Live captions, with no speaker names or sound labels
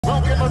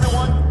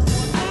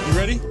You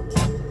ready?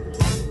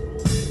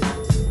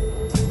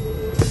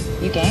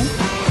 You game?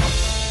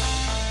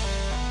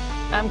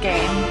 I'm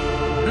game.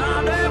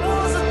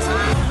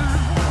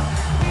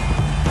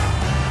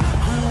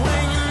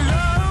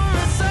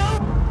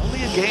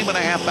 Only a game and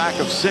a half back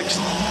of sixth,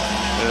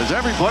 as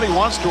everybody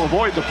wants to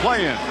avoid the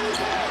play-in.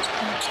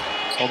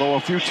 Although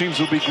a few teams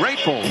will be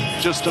grateful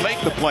just to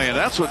make the play-in.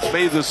 That's what's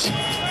made this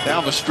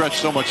down the stretch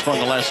so much fun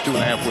the last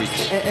 2.5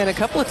 weeks. And a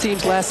couple of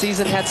teams last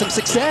season had some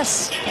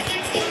success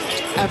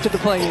after the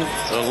play-in.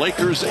 The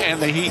Lakers and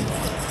the Heat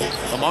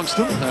amongst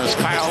them, as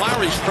Kyle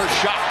Lowry's first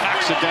shot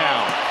knocks it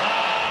down.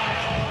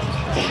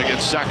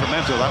 Against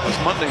Sacramento, that was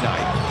Monday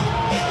night.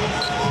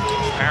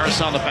 Harris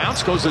on the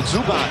bounce, goes at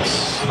Zubac.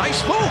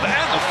 Nice move,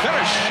 and the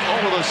finish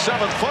over the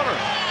 7-footer.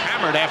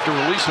 Hammered after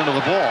releasing of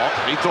the ball.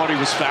 He thought he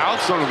was fouled,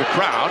 so did the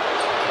crowd.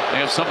 They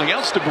have something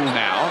else to boo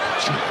now.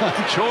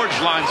 George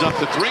lines up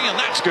the three, and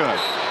that's good.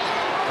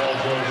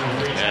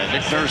 And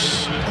Nick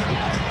Nurse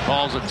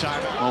calls a time.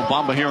 Well,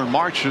 Bamba here in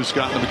March has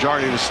gotten the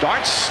majority of the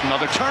starts.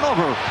 Another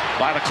turnover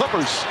by the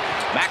Clippers.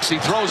 Maxey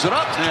throws it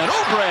up, and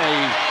Oubre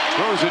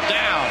throws it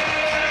down.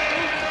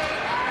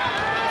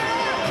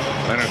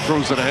 Leonard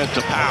throws it ahead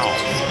to Powell.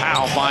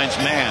 Powell finds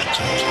Mann.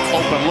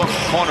 Open look,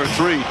 corner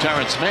three,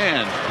 Terrence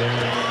Mann.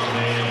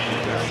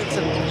 It's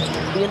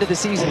the end of the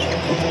season.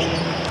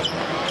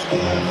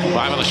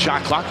 5 on the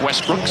shot clock.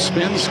 Westbrook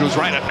spins, goes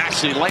right at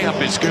Maxey.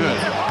 Layup is good.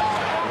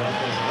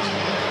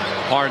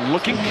 Harden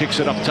looking, kicks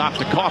it up top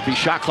to Coffey.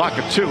 Shot clock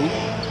at 2.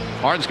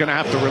 Harden's going to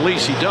have to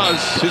release. He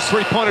does. His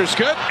three-pointer's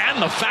good, and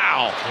the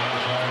foul.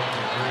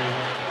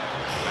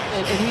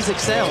 And he's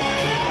excelled.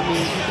 I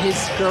mean,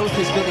 his growth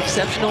has been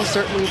exceptional.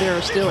 Certainly there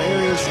are still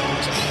areas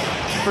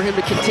for him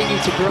to continue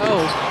to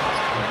grow.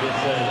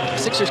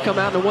 Sixers come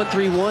out in a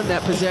 1-3-1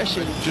 that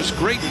possession. Just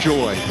great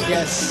joy.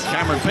 Yes.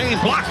 Cameron Payne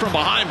blocked from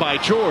behind by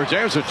George.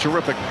 There's a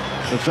terrific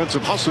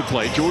defensive hustle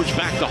play. George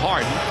back to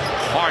Harden.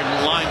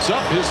 Harden lines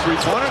up his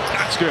three-pointer.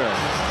 That's good.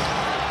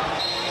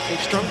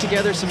 They've strung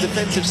together some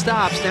defensive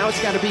stops. Now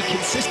it's got to be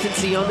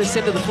consistency on this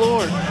end of the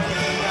floor.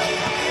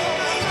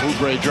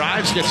 Oubre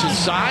drives, gets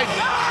inside.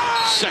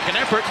 Second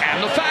effort,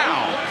 and the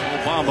foul.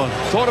 Obama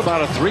thought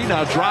about a three,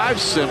 now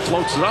drives and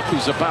floats it up.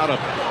 He's about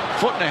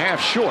 1.5 feet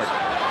short.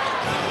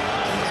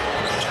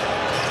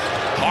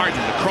 Harden,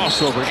 the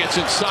crossover, gets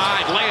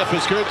inside. Layup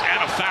is good, and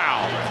a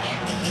foul.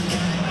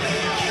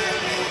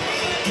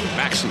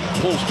 Maxey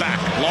pulls back,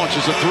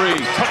 launches a three,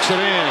 puts it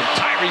in.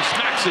 Tyrese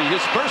Maxey,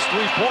 his first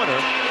three-pointer,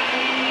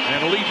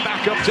 and a lead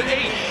back up to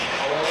 8.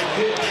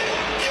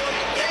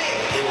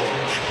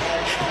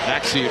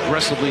 Maxey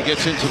aggressively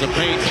gets into the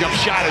paint. Jump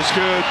shot is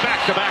good.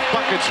 Back-to-back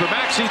buckets for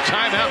Maxey.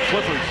 Timeout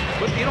Clippers.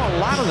 But, you know, a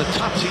lot of the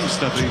top teams,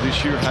 Stephanie,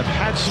 this year have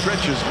had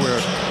stretches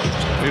where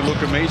they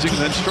look amazing and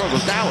then struggle.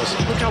 Dallas,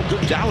 look how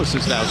good Dallas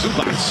is now.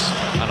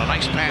 Zubac on a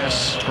nice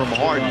pass from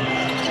Harden.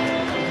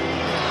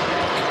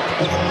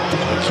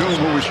 Batum,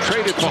 who was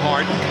traded for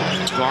Harden,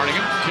 guarding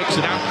him, kicks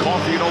it out.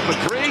 Coffey an open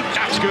three.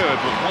 That's good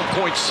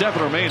with 1.7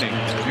 remaining.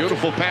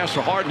 Beautiful pass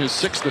for Harden, his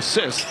 6th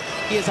assist.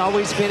 He has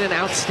always been an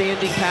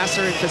outstanding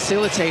passer and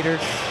facilitator.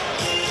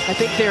 I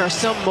think there are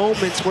some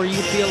moments where you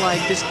feel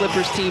like this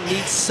Clippers team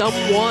needs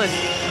someone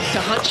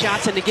to hunt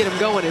shots and to get them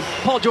going, and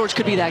Paul George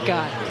could be that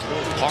guy.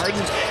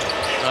 Harden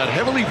got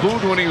heavily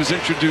booed when he was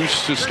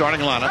introduced to starting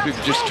lineup. If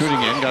you're just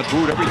tuning in, got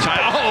booed every time.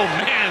 Oh,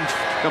 man,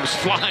 comes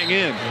flying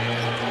in.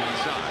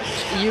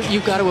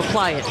 You've got to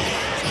apply it.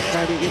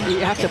 Right? You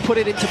have to put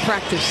it into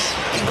practice.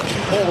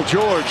 Paul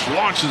George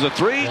launches a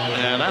three,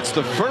 and that's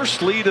the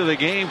first lead of the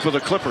game for the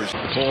Clippers.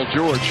 Paul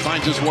George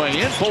finds his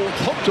way in,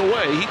 poked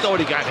away. He thought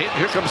he got hit.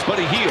 Here comes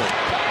Buddy Hield.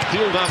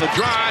 Hield on the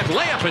drive.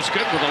 Layup is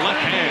good with the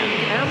left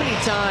hand. How many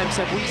times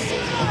have we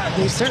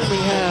seen? They certainly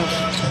have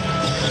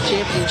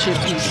championship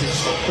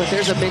pieces, but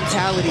there's a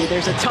mentality,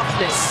 there's a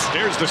toughness.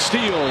 There's the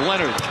steal.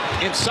 Leonard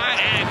inside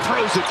and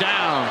throws it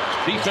down.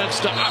 Defense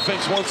to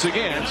offense once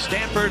again.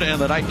 Stanford and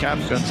the nightcap,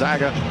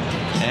 Gonzaga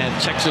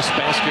and Texas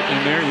basket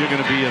in there. You're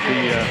going to be at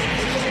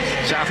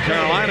the South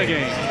Carolina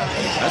game.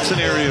 That's an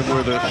area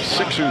where the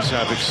Sixers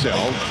have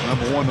excelled.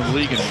 #1 in the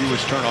league in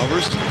fewest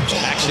turnovers.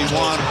 Maxey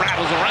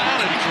rattles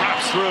around and he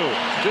drops through.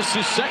 Just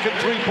his second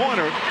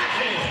three-pointer.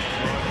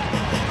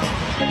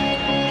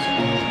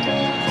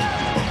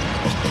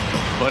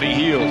 Buddy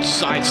Hield,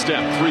 sidestep,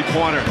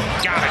 three-pointer.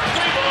 Got it.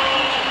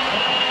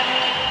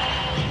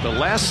 The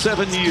last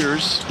 7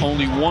 years,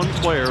 only one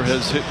player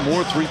has hit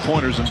more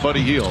three-pointers than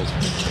Buddy Hield.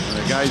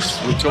 The guys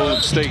with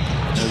Golden State.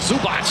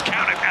 Zubac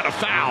counted and a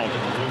foul.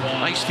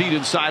 Nice feed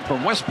inside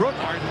from Westbrook.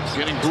 Harden's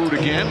getting booed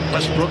again.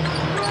 Westbrook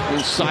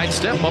will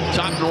sidestep up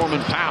top.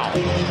 Norman Powell.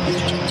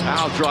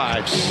 Powell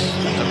drives.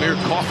 Amir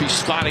Coffey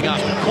spotting up.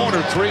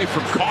 Corner three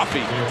from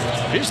Coffey.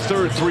 His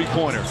third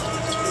three-pointer.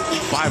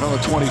 5 on the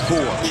 24.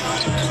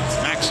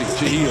 Maxey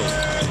to Hield.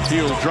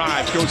 Hield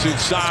drives, goes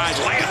inside.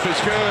 Layup is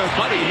good.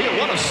 Buddy Hield,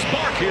 what a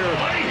spark here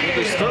in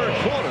this third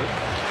quarter.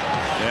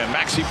 And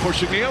Maxey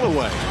pushing the other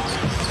way.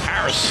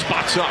 Harris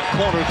spots up,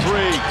 corner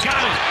three,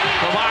 got it.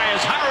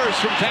 Tobias Harris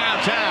from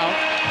downtown.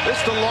 This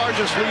is the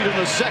largest lead in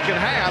the second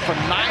half, a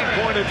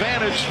 9-point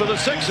advantage for the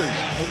Sixers.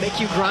 They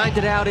make you grind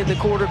it out in the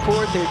quarter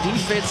court. Their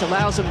defense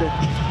allows them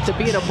to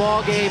be in a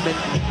ball game,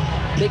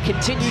 and they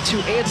continue to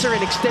answer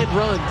and extend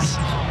runs.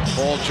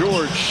 Paul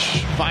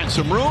George finds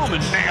some room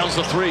and nails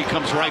the three,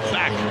 comes right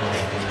back.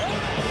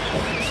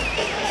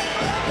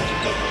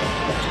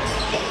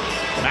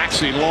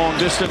 Maxey, long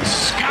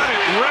distance, got it,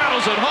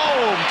 rattles it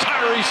home.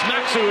 Tyrese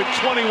Maxey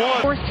at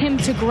 21. Forced him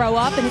to grow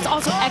up, and it's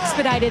also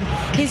expedited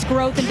his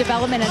growth and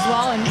development as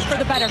well, and for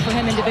the better for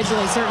him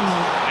individually, certainly.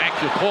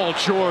 Thank you, Paul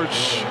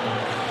George.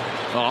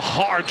 A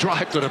hard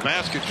drive to the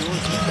basket, George.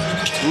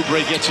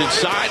 Oubre gets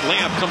inside,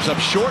 layup comes up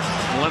short.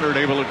 Leonard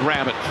able to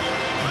grab it.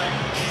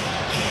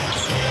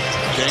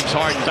 James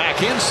Harden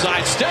back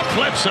inside, step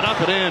flips it up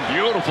and in.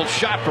 Beautiful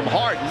shot from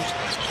Harden.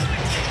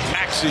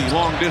 Maxey,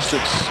 long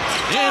distance,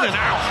 in and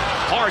out.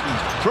 Harden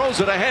throws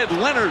it ahead.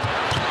 Leonard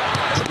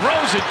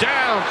throws it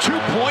down.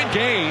 2-point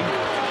game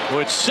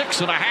with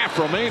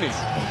 6.5 remaining.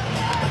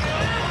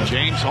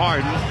 James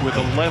Harden with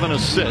 11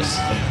 assists.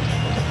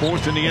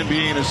 4th in the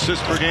NBA in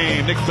assists per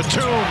game. Nick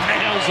Batum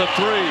nails a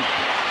three.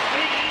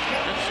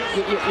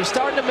 You're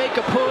starting to make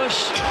a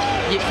push.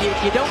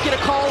 You don't get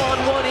a call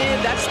on one end.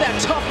 That's that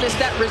toughness,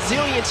 that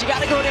resilience. You got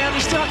to go down. You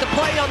still have to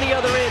play on the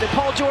other end. And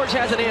Paul George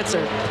has an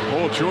answer.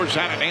 Paul George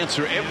had an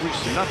answer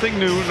nothing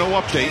new, no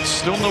updates,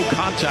 still no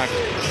contact.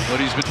 But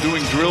he's been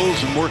doing drills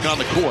and work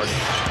on the court.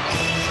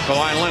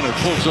 Kawhi Leonard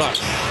pulls up.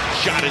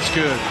 Shot is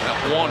good.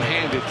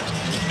 One-handed.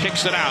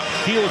 Kicks it out.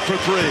 Hield for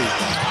three.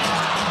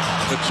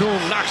 Batum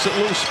knocks it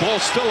loose.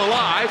 Ball still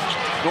alive.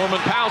 Norman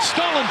Powell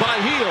stolen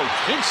by Hield.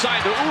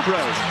 Inside to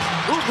Oubre.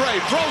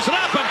 Oubre throws it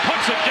up and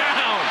puts it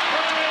down.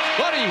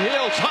 Buddy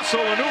Hield's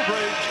hustle and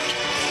Oubre.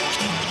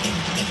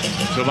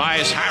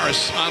 Tobias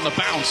Harris on the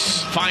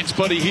bounce. Finds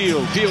Buddy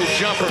Hield. Hield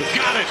jumper.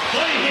 Got it.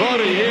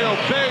 Buddy Hield.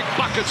 Big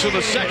buckets in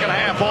the second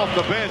half off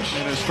the bench.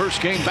 In his first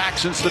game back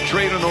since the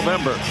trade in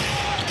November.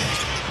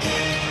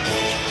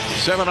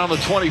 7 on the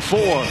 24.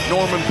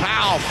 Norman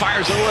Powell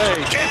fires away.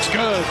 It's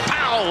good.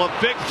 Powell, a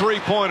big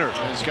three-pointer.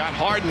 He's got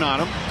Harden on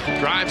him.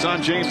 Drives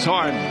on James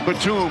Harden.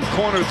 Batum,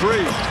 corner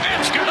three.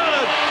 It's good.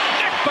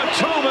 Nick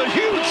Batum, a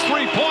huge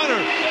three-pointer.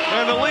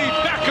 And the lead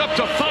back up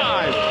to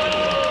 5.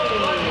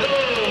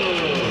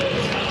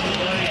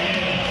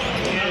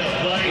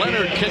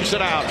 Leonard kicks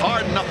it out.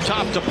 Harden up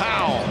top to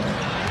Powell.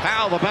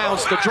 Powell the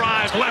bounce, the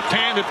drive.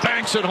 Left-handed,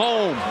 banks it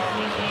home.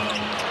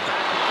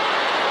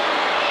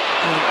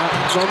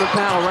 Norman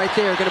Powell right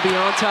there, going to be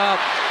on top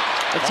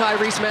of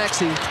Tyrese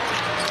Maxey.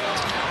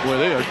 Well,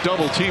 they are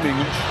double teaming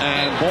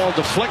and ball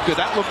deflected.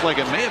 That looked like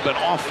it may have been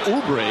off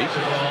Oubre.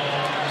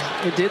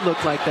 It did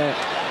look like that.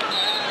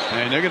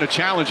 And they're going to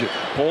challenge it.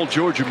 Paul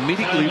George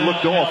immediately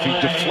looked off. He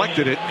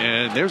deflected it,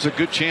 and there's a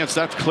good chance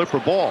that's Clipper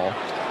ball.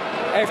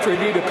 After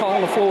review, the call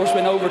on the floor has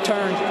been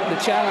overturned.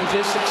 The challenge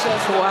is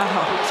successful. Wow.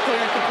 It's clear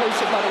and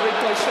conclusive by the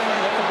replay center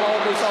that the ball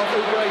goes off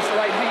Oubre's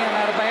right hand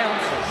out of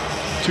bounds.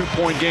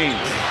 2-point game.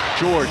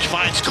 George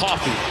finds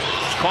Coffey.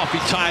 Coffey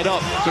tied up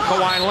to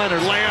Kawhi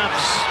Leonard.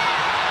 Layups.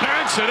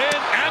 Banks it in,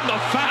 and the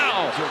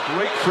foul. He's a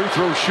great free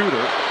throw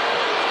shooter.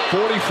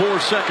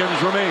 44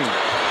 seconds remain.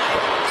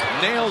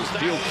 Nails the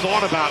field.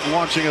 Thought about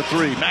launching a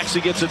three.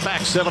 Maxey gets it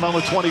back. 7 on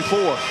the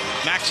 24.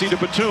 Maxey to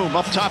Batum.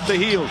 Up top to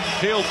Hield.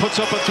 Hield puts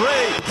up a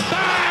three.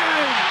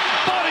 Bang!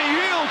 Buddy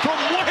Hield from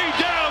way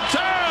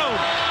downtown.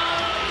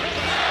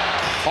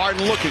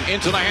 Harden looking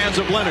into the hands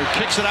of Leonard.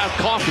 Kicks it out.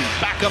 Coffey.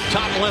 Back up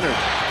top. Leonard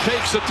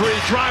takes the three.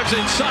 Drives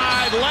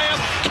inside.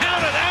 Layup.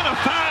 Counted and a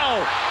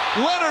foul.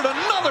 Leonard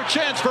another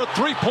chance for a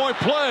three-point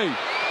play.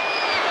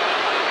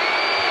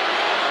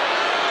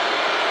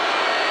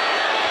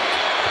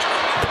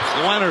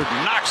 Leonard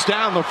knocks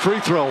down the free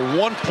throw.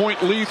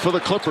 1-point lead for the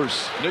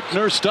Clippers. Nick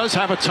Nurse does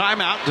have a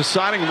timeout,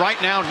 deciding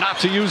right now not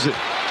to use it.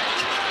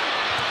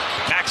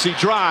 Maxey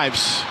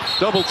drives.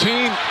 Double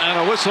team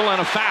and a whistle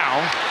and a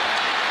foul.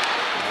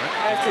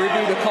 After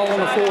review, the call on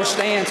the floor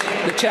stands.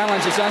 The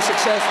challenge is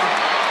unsuccessful.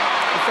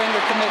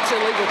 Defender commits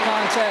illegal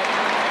contact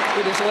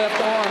with his left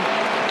arm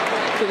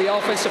to the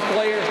offensive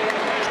player.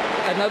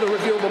 Another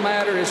reviewable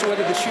matter is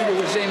whether the shooter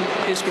was in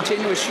his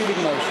continuous shooting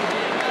motion.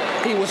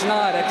 He was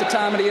not at the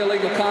time of the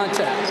illegal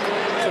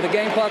contact. So the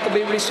game clock will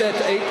be reset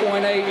to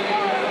 8.8,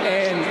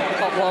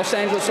 and Los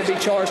Angeles will be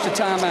charged to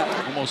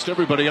timeout. Almost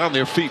everybody on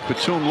their feet.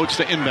 Batum looks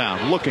to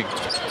inbound, looking,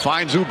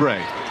 finds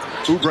Oubre.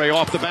 Oubre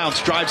off the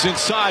bounce, drives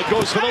inside,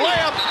 goes for the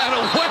layup, and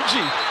a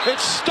wedgie.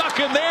 It's stuck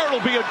in there.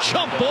 It'll be a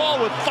jump ball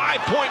with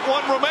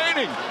 5.1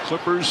 remaining.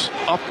 Clippers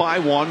up by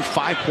 1,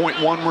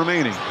 5.1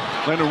 remaining.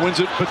 Leonard wins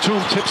it.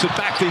 Batum tips it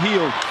back to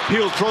Hield.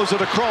 Hield throws it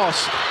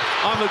across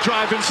on the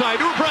drive inside.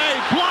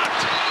 Oubre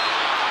blocked.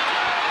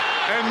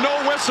 And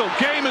no whistle.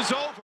 Game is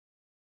over.